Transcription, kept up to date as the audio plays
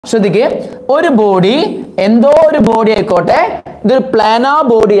ശ്രദ്ധിക്കേ, ഒരു ബോഡി എന്തോ ഒരു ബോഡി ആയിക്കോട്ടെ, ഇതൊരു പ്ലാനാർ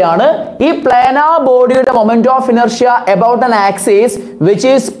ബോഡിയാണ്. ഈ പ്ലാനാർ ബോഡിയുടെ moment of inertia about an axis which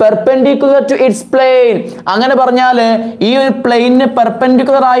is perpendicular to its plain. അങ്ങനെ പറഞ്ഞാൽ ഈ ഒരു പ്ലെയിനിന്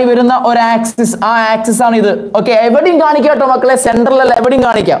പെർപെൻഡിക്കുലർ ആയി വരുന്ന ഒരു ആക്സിസ്, ആ ആക്സിസ് ആണ് ഇത്. ഓക്കെ, എവിടെയും കാണിക്കാം കേട്ടോ മക്കളെ, സെൻട്രലല്ല, എവിടെയും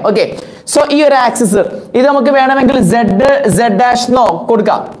കാണിക്കാം. ഓക്കെ, സോ ഈ ഒരു ആക്സിസ് ഇത് നമുക്ക് വേണമെങ്കിൽ z ഡാഷ് എന്നോ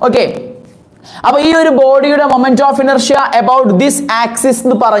കൊടുക്കാം. ഓക്കെ, അപ്പൊ ഈ ഒരു ബോഡിയുടെ moment of inertia about this axis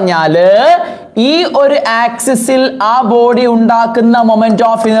എന്ന് പറഞ്ഞാല് ഈ ഒരു ആക്സിസിൽ ആ ബോഡി ഉണ്ടാക്കുന്ന മൊമെന്റ്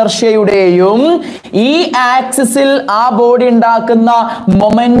ഓഫ് ഇനർഷ്യയുടെയും ഈ ആക്സിസിൽ ആ ബോഡി ഉണ്ടാക്കുന്ന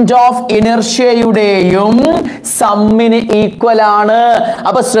മൊമെന്റ് ഓഫ് ഇനർഷ്യയുടെയും സമ്മിന് ഈക്വൽ ആണ്.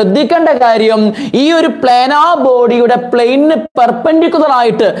 അപ്പൊ ശ്രദ്ധിക്കേണ്ട കാര്യം, ഈ ഒരു പ്ലാനാർ ബോഡിയുടെ പ്ലെയിനിന്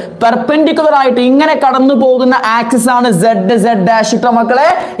പെർപെൻഡിക്കുലർ ആയിട്ട് ഇങ്ങനെ കടന്നു പോകുന്ന ആക്സിസ് ആണ് z ഡാഷ്. ഇട്ടോ മക്കളെ,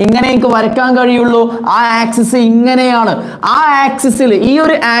 ഇങ്ങനെ എനിക്ക് വരയ്ക്കാൻ കഴിയുള്ളൂ. ആ ആക്സിസ് ഇങ്ങനെയാണ്. ആ ആക്സിസിൽ, ഈ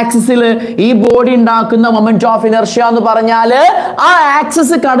ഒരു ആക്സിസിൽ ഈ ബോഡി ഉണ്ടാക്കുന്ന മൊമെന്റ് ഓഫ് ഇനർഷ്യ എന്ന് പറഞ്ഞാൽ ആ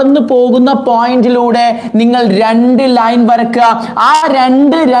ആക്സിസ് കടന്നു പോകുന്ന പോയിന്റിലൂടെ നിങ്ങൾ രണ്ട് ലൈൻ വരക്കുക. ആ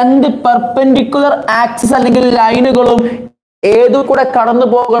രണ്ട് പെർപെൻഡിക്കുലർ ആക്സിസ് അല്ലെങ്കിൽ ലൈനുകളും ഏതു കൂടെ കടന്നു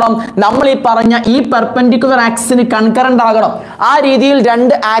പോകണം? നമ്മൾ ഈ പറഞ്ഞ ഈ പെർപെൻഡിക്കുലർ ആക്സിന് കൺകറന്റ് ആകണം. ആ രീതിയിൽ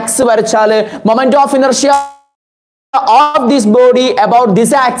രണ്ട് ആക്സ് വരച്ചാൽ moment of inertia of this body about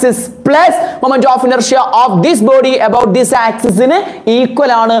this axis plus moment of inertia of this body about this axis ന്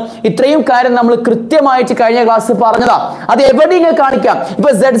ഈക്വൽ ആണ്. ഇത്രയും കാര്യം നമ്മൾ കൃത്യമായിട്ട് കഴിഞ്ഞ ക്ലാസ്സിൽ പറഞ്ഞതാ. അത് എവിടെയും കാണിക്കാം.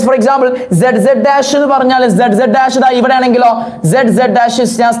 ഇപ്പൊ z for example z dash എന്ന് പറഞ്ഞാൽ z ഡാഷ് ഇതാ ഇവിടെ ആണെങ്കിലോ z ഡാഷ്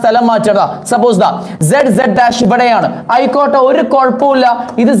ഞാൻ സ്ഥലം മാറ്റണം. സപ്പോസ് ദാ z ഡാഷ് ഇവിടെയാണ് ആയിക്കോട്ടെ, ഒരു കുഴപ്പമില്ല.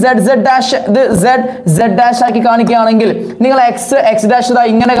 ഇത് z ഡാഷ്, ഇത് z ഡാഷ് ആക്കി കാണിക്കുകയാണെങ്കിൽ നിങ്ങൾ x ഡാഷ് ഇതാ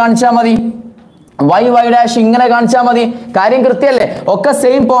ഇങ്ങനെ കാണിച്ചാൽ മതി, y ഡാഷ് ഇങ്ങനെ കാണിച്ചാൽ മതി. കാര്യം കൃത്യമല്ലേ? ഒക്കെ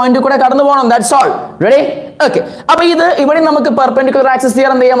സെയിം പോയിന്റ് കൂടെ കടന്നു പോകണം. That's all. റെഡി? ഓക്കെ, അപ്പൊ ഇത് ഇവിടെ നമുക്ക് പെർപെൻഡിക്കുലർ ആക്സിസ്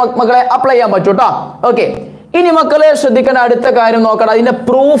തിയറം എന്ത് ചെയ്യാം മക്കളെ? അപ്ലൈ ചെയ്യാൻ പറ്റും കേട്ടോ. ഓക്കെ, ഇനി മക്കളെ ശ്രദ്ധിക്കേണ്ട അടുത്ത കാര്യം നോക്കണം. അതിന്റെ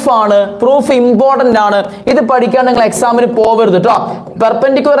പ്രൂഫ് ആണ്. പ്രൂഫ് ഇമ്പോർട്ടന്റ് ആണ്. ഇത് പഠിക്കാൻ നിങ്ങൾ എക്സാമിന് പോവരുത് കേട്ടോ.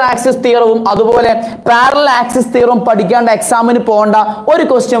 പെർപെൻഡിക്കുലർ ആക്സിസ് തിയറവും അതുപോലെ പാരലൽ ആക്സിസ് തിയറവും പഠിക്കാണ്ട് എക്സാമിന് പോകേണ്ട ഒരു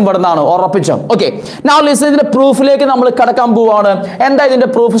ക്വസ്റ്റ്യൻ വരുന്നതാണ്, ഉറപ്പിച്ചോ. ഓക്കെ, നൗ ലിസൺ, ഇതിന്റെ പ്രൂഫിലേക്ക് നമ്മൾ കടക്കാൻ പോവാണ്. എന്താ ഇതിന്റെ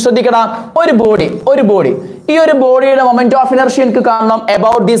പ്രൂഫ്? ശ്രദ്ധിക്കണം. ഒരു ബോഡി ഈ ഒരു ബോഡിയുടെ മൊമെന്റ് ഓഫ് ഇനർഷ്യ എനിക്ക് കാണണം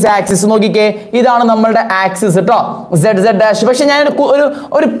അബൌട്ട് ദിസ് ആക്സിസ്. നോക്കിക്കേ, ഇതാണ് നമ്മളുടെ ആക്സിസ് കേട്ടോ, z ഡാഷ്. പക്ഷെ ഞാൻ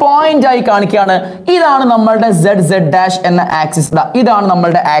ഒരു പോയിന്റ് ആയി കാണിക്കുകയാണ്. ഇതാണ് നമ്മളുടെ z ഡാഷ് എന്ന ആക്സിസ്. ഇതാണ്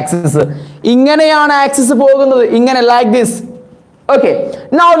നമ്മളുടെ ആക്സിസ്. ഇങ്ങനെയാണ് ആക്സിസ് പോകുന്നത്, ഇങ്ങനെ like this. Okay,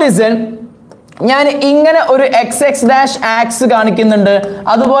 now listen, ഞാൻ ഇങ്ങനെ ഒരു x ഡാഷ് ആക്സ് കാണിക്കുന്നുണ്ട്,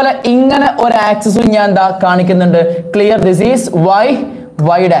 അതുപോലെ ഇങ്ങനെ ഒരു ആക്സിസും ഞാൻ എന്താ കാണിക്കുന്നുണ്ട്. Clear? This is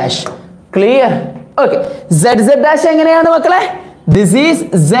y dash. Clear? Okay, z dash എങ്ങനെയാണ് മക്കളെ? This is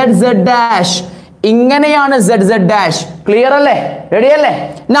z dash. ഇങ്ങനെയാണ് z ഡാഷ്. ക്ലിയർ അല്ലേ? റെഡി അല്ലേ?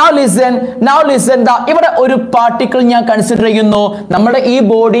 നൗ ലിസൺ ദാ ഇവിടെ ഒരു പാർട്ടിക്കിൾ ഞാൻ കൺസിഡർ ചെയ്യുന്നു. നമ്മുടെ ഈ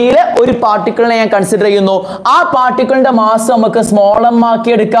ബോഡിയിലെ ഒരു പാർട്ടിക്കിളിനെ ഞാൻ കൺസിഡർ ചെയ്യുന്നു. ആ പാർട്ടിക്കിളിന്റെ മാസ് നമുക്ക് സ്മോൾ എം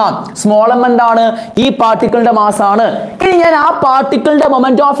ആക്കി എടുക്കാം. സ്മോൾ എം എന്താണ്? ഈ പാർട്ടിക്കിളിന്റെ മാസ് ആണ്. ഇനി ഞാൻ ആ പാർട്ടിക്കിളിന്റെ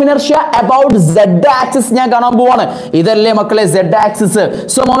moment of inertia about z axis ഞാൻ കാണാൻ പോവാണ്. ഇതല്ലേ മക്കളെ z axis?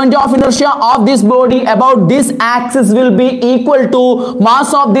 So moment of inertia of this body about this axis will be equal to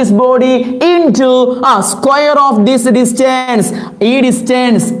mass of this body into square of this distance. ഈ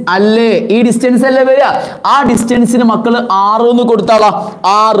distance അല്ലേ, ഈ distance അല്ലേ വരിക? ആ ഡിസ്റ്റൻസിന് മക്കള് 6 എന്ന് കൊടുത്താളാ.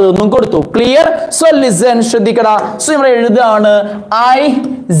 6 എന്നും കൊടുത്തു. ക്ലിയർ? So listen, ശ്രദ്ധിക്കടാ. സോ ഇവിടെ എഴുതാണ്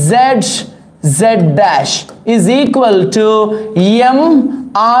z dash is equal to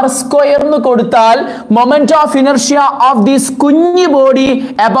mr square എന്ന് കൊടുത്താൽ moment of inertia of this കുഞ്ഞു body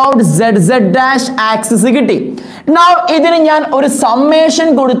about z dash axis കിട്ടി. നൗ ഇതിന് ഞാൻ ഒരു സമ്മേഷൻ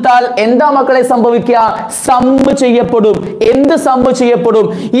കൊടുത്താൽ എന്താ മക്കളെ സംഭവിക്കുക? സമ്മ് ചെയ്യപ്പെടും. എന്ത് സമ്മ് ചെയ്യപ്പെടും?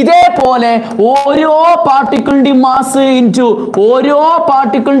 ഇതേപോലെ ഓരോ പാർട്ടിക്കിളിന്റെ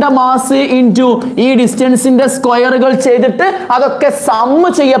മാസ് ഇൻറ്റു ഈ ഡിസ്റ്റൻസിന്റെ സ്ക്വയറുകൾ ചെയ്തിട്ട് അതൊക്കെ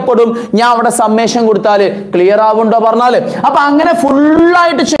സമ്മ് ചെയ്യപ്പെടും. ഞാൻ അവിടെ സമ്മേഷൻ കൊടുത്താൽ ക്ലിയർ ആവുണ്ടോ പറഞ്ഞാല്? അപ്പൊ അങ്ങനെ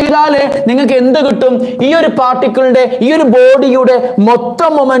ഫുള്ളായിട്ട് ചെയ്താല് നിങ്ങൾക്ക് എന്ത് കിട്ടും? ഈ ഒരു പാർട്ടിക്കിളിന്റെ, ഈ ഒരു ബോഡിയുടെ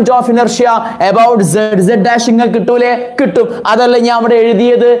മൊത്തം moment of inertia about z dash നിങ്ങൾക്ക് കിട്ടൂലേ? കിട്ടും. അതല്ല ഞാൻ അവിടെ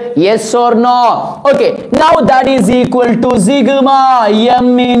എഴുതിയത്? Yes or no? Okay, now that is equal to sigma m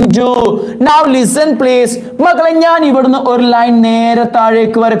into. Now listen please മക്കളെ, ഞാൻ ഇവിടുന്ന് ഒരു ലൈൻ നേരെ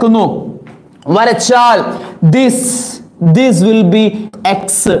താഴേക്ക് വരക്കുന്നു. വരച്ചാൽ this will be x.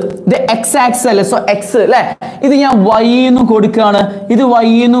 the x axis അല്ലേ? സോ x അല്ലേ? ഇത് ഞാൻ y എന്നും കൊടുക്കുകയാണ്. ഇത് y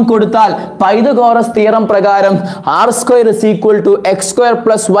എന്നും കൊടുത്താൽ പൈതഗോറസ് തിയറം പ്രകാരം r² is equal to x²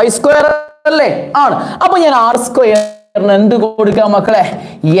 plus y² അല്ലേ? ആണ്. അപ്പൊ ഞാൻ r² എന്ത് കൊടുക്കുക മക്കളെ?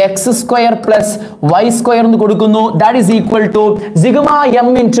 x square plus y square എന്ന് കൊടുക്കുന്നു. That is equal to sigma m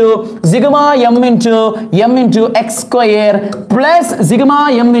into x square plus sigma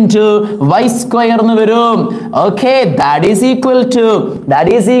m into y square എന്ന് വരും. Okay, that is equal to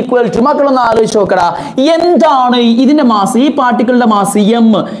മക്കളൊന്ന് ആലോചിച്ച് നോക്കടാ, എന്താണ് ഇതിന്റെ മാസ്? ഈ പാർട്ടിക്കിളിന്റെ മാസ്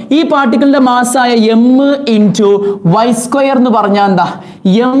m, ഈ പാർട്ടിക്കിളിന്റെ മാസായ m into y square എന്ന് പറഞ്ഞാൽ എന്താ?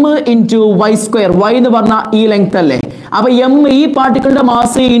 m into y square, y എന്ന് പറഞ്ഞാൽ ഈ ലെങ്ത് അല്ലേ? അപ്പൊ m ഈ പാർട്ടിക്കിളിന്റെ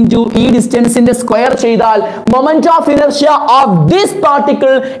മാസ് into ഈ ഡിസ്റ്റൻസിന്റെ സ്ക്വയർ ചെയ്താൽ moment of inertia of this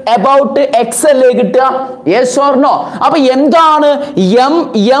particle about x അല്ലേ കിട്ടുക? yes or no? അപ്പൊ എന്താണ്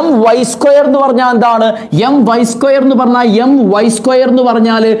m y square എന്ന് പറഞ്ഞാൽ എന്താണ്? m y square എന്ന്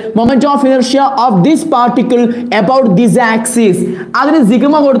പറഞ്ഞാൽ moment of inertia of this particle about this axis. അതിന്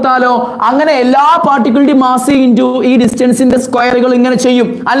സിഗ്മ കൊടുത്താലോ? അങ്ങനെ എല്ലാ പാർട്ടിക്കിളിന്റെ മാസ് into ഈ ഡിസ്റ്റൻസിന്റെ സ്ക്വയറുകൾ ഇങ്ങനെ ചെയ്യും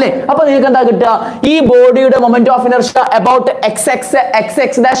അല്ലേ? അപ്പൊ നിങ്ങൾക്ക് എന്താ കിട്ടുക? ഈ ബോഡിയുടെ moment of inertia about x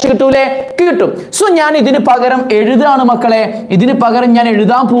dash കിട്ടൂലേ? കിട്ടും. സോ ഞാൻ ഇതിന് പകരം എഴുതാണ് മക്കളെ, ഇതിന് പകരം ഞാൻ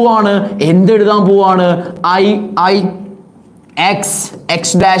എഴുതാൻ പോവാണ്. എന്തെഴുതാൻ പോവാണ്? I x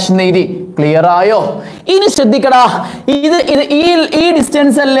dash എന്നെഴുതി. ക്ലിയർ ആയോ? ഇനി ശ്രദ്ധിക്കടാ, ഈ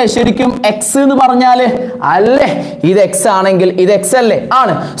ഡിസ്റ്റൻസ് അല്ലേ ശരിക്കും x എന്ന് പറഞ്ഞാല്? അല്ലേ? ഇത് x ആണെങ്കിൽ ഇത് x അല്ലേ?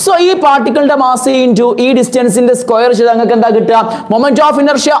 ആണ്. സോ ഈ പാർട്ടിക്കിളിന്റെ മാസ് ഇൻറ്റു ഈ ഡിസ്റ്റൻസിന്റെ സ്ക്വയർ ചെയ്ത് നിങ്ങൾക്ക് എന്താ കിട്ടുക? Moment of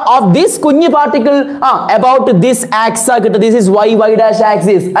inertia of this കുഞ്ഞു പാർട്ടിക്കിൾ about this axis കിട്ടുക. This is y dash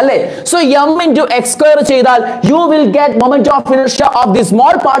axis അല്ലേ? So m into x square ചെയ്താൽ you will get moment of inertia of this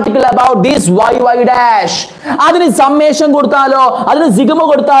small particle about this y dash. അതിന് summation കൊടുത്താലോ, അതിന് sigma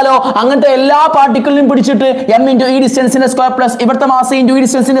കൊടുത്താലോ, അങ്ങനത്തെ എല്ലാ പാർട്ടിക്കിളിനും പിടിച്ചിട്ട് m into ഈ ഡിസ്റ്റൻസിന്റെ സ്ക്വയർ പ്ലസ് ഇവിടുത്തെ മാസ് into ഈ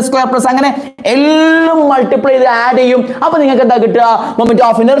ഡിസ്റ്റൻസിന്റെ സ്ക്വയർ പ്ലസ് അങ്ങനെ എല്ലാം മൾട്ടിപ്ലൈ ചെയ്ത് ആഡ് ചെയ്യും. അപ്പൊ നിങ്ങൾക്ക് എന്താ കിട്ടുക? Moment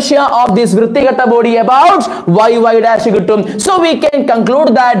of inertia of this വൃത്തികെട്ട ബോഡി about y dash കിട്ടും. So we can conclude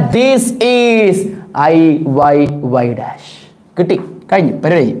that this is y dash. കിട്ടി, കഴിഞ്ഞു,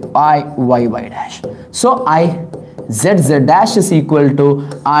 പരിപാടി. y dash. So z dash is equal to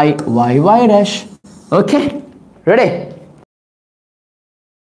y dash. Okay, ready?